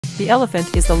The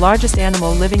elephant is the largest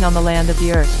animal living on the land of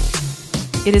the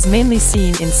earth. It is mainly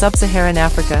seen in sub-Saharan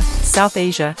Africa, South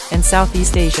Asia, and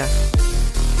Southeast Asia.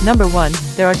 Number 1,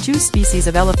 there are two species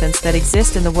of elephants that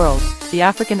exist in the world, the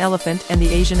African elephant and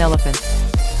the Asian elephant.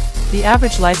 The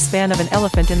average lifespan of an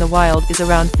elephant in the wild is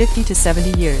around 50 to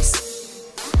 70 years.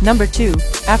 Number 2,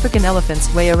 African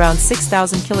elephants weigh around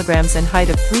 6,000 kilograms and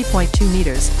height of 3.2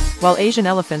 meters, while Asian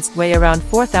elephants weigh around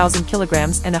 4,000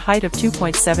 kilograms and a height of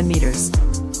 2.7 meters.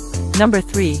 Number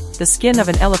 3, the skin of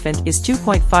an elephant is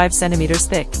 2.5 centimeters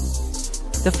thick.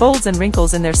 The folds and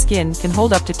wrinkles in their skin can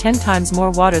hold up to 10 times more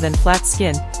water than flat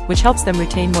skin, which helps them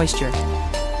retain moisture.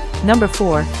 Number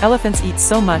 4, elephants eat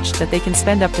so much that they can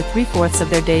spend up to 3/4 of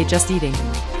their day just eating.